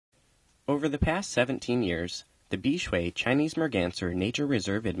Over the past 17 years, the Bishui Chinese Merganser Nature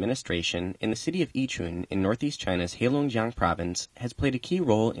Reserve Administration in the city of Yichun in northeast China's Heilongjiang province has played a key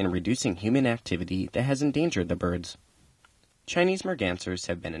role in reducing human activity that has endangered the birds. Chinese mergansers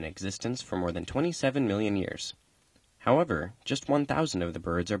have been in existence for more than 27 million years. However, just 1,000 of the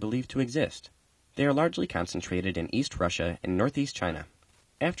birds are believed to exist. They are largely concentrated in East Russia and northeast China.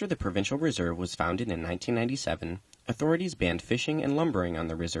 After the provincial reserve was founded in 1997, authorities banned fishing and lumbering on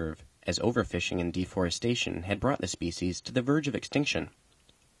the reserve, as overfishing and deforestation had brought the species to the verge of extinction.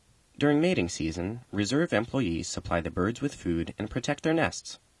 During mating season, reserve employees supply the birds with food and protect their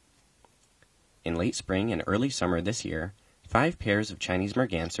nests. In late spring and early summer this year, 5 pairs of Chinese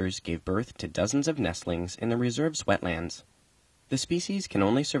mergansers gave birth to dozens of nestlings in the reserve's wetlands. The species can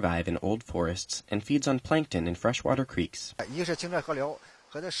only survive in old forests and feeds on plankton in freshwater creeks.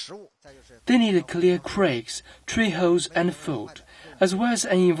 They need clear creeks, tree holes, and food, as well as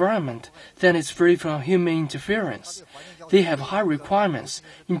an environment that is free from human interference. They have high requirements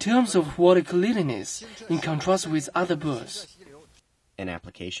in terms of water cleanliness in contrast with other birds. An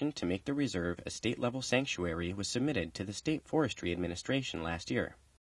application to make the reserve a state-level sanctuary was submitted to the State Forestry Administration last year.